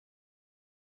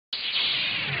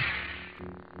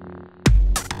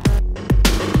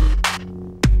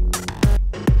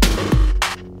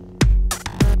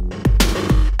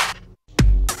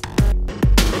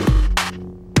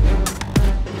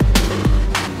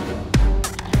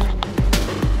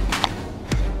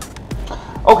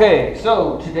Okay,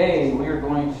 so today we are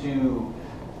going to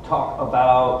talk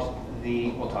about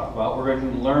we're going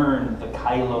to learn the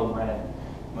Kylo Ren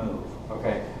move.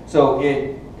 Okay, so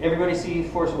everybody see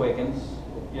Force Awakens?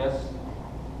 Yes?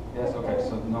 Yes, okay,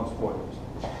 so no spoilers.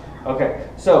 Okay,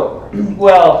 so,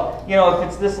 well, you know,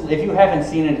 if you haven't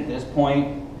seen it at this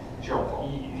point, It's your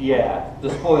fault. yeah, the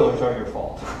spoilers are your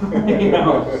fault. You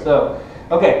know, so,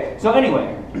 okay, so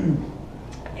anyway,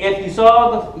 if you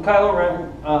saw the Kylo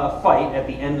Ren fight at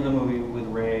the end of the movie with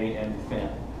Rey and Finn,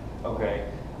 okay,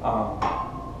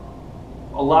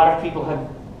 a lot of people have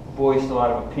voiced a lot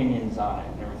of opinions on it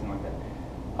and everything like that.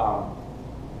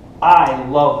 I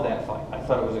love that fight. I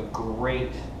thought it was a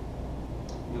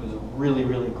really,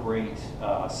 really great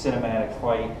cinematic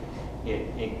fight.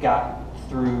 It got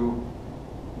through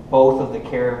both of the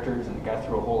characters and it got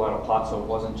through a whole lot of plot, so it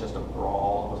wasn't just a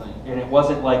brawl. It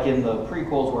wasn't like in the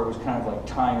prequels where it was kind of like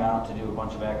time out to do a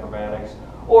bunch of acrobatics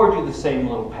or do the same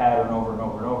little pattern over and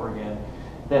over and over again.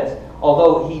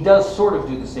 Although he does sort of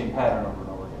do the same pattern over and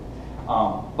over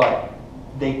again, but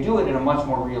they do it in a much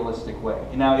more realistic way.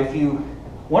 Now,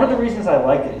 one of the reasons I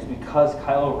like it is because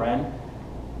Kylo Ren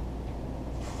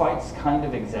fights kind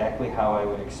of exactly how I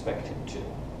would expect him to,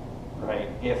 right?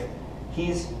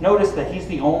 Notice that he's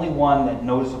the only one that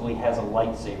noticeably has a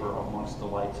lightsaber amongst the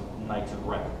Knights of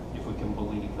Ren, if we can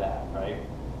believe that, right?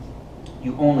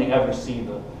 You only ever see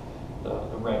the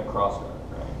red crossguard,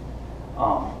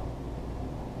 right?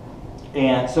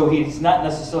 And so he's not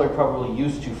necessarily probably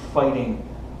used to fighting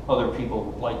other people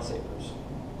with lightsabers,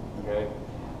 okay?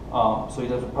 So he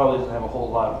probably doesn't have a whole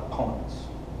lot of opponents.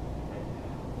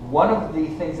 One of the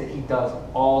things that he does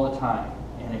all the time,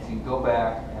 and if you go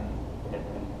back and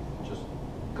just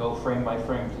go frame by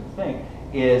frame to the thing,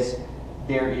 is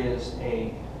there is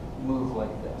a move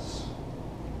like this,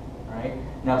 right?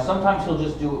 Now sometimes he'll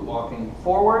just do it walking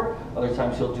forward, other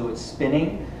times he'll do it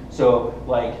spinning, so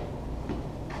like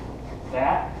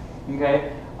that,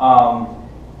 okay?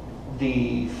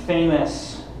 The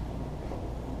famous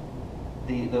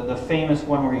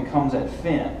one where he comes at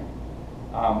Finn,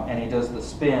 and he does the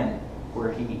spin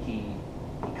where he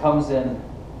comes in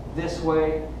this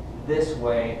way,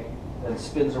 then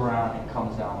spins around and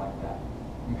comes down like that.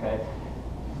 Okay?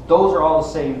 Those are all the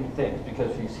same things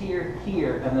because he's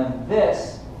here, and then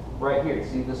this right here.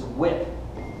 See this whip?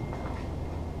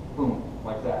 Boom,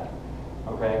 like that.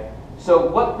 Okay? So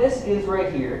what this is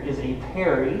right here is a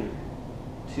parry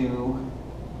to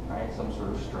some sort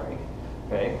of strike.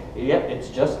 Okay? Yep, it's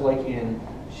just like in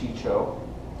Shicho.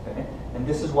 Okay? And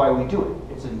this is why we do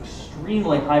it. It's an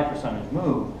extremely high percentage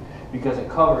move because it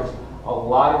covers a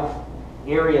lot of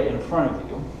area in front of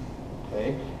you.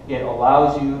 Okay? It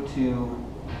allows you to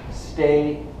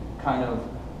stay kind of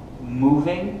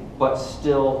moving but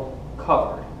still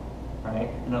covered. Right?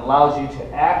 And it allows you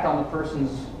to act on the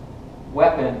person's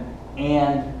weapon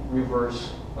and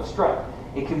reverse a strike.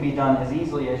 It can be done as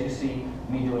easily as you see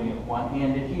me doing it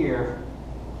one-handed here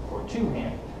or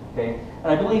two-handed. Okay?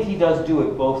 And I believe he does do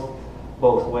it both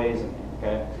ways in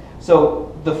there. Okay?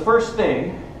 So the first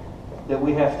thing that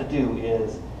we have to do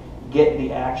is get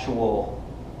the actual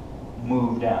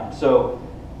move down. So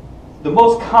the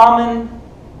most common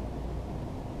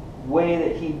way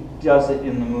that he does it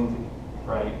in the movie,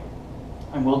 right,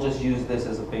 and we'll just use this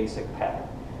as a basic pattern,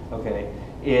 okay,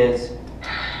 is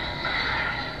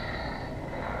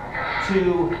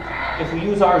if we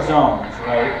use our zones,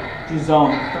 right, to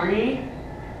zone 3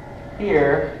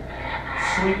 here,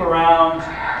 sweep around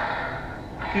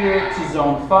here to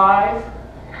zone 5,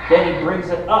 then he brings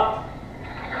it up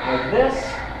like this,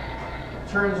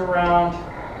 turns around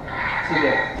to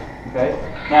there. Okay?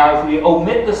 Now if we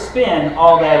omit the spin,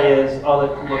 all that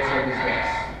looks like is this.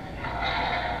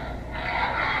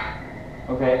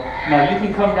 Okay? Now you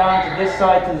can come down to this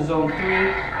side to the zone 3,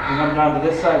 you can come down to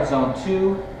this side, zone 2,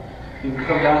 you can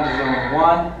come down to zone 1,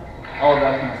 all of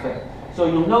that kind of thing. So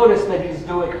you'll notice that he does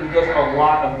a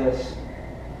lot of this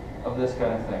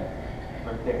kind of thing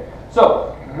right there.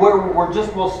 So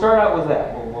we'll start out with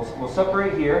that. We'll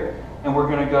separate here, and we're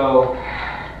going to go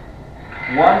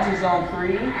 1 to zone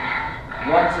 3,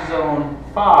 1 to zone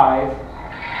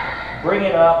 5, bring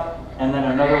it up, and then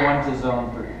another one to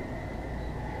zone 3.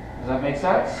 Does that make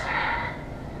sense?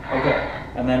 Okay,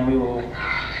 and then we will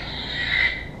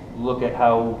look at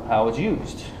how it's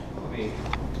used.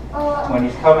 When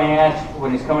he's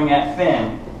coming at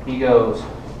Finn, he goes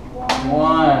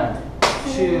 1,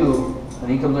 2,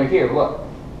 and he comes right here. Look.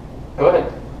 Go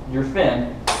ahead. Your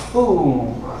Finn.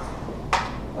 Boom.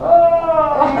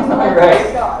 Oh,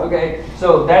 right? Okay.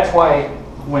 So that's why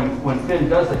when Finn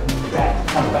does it, he comes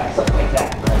back up like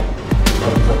that.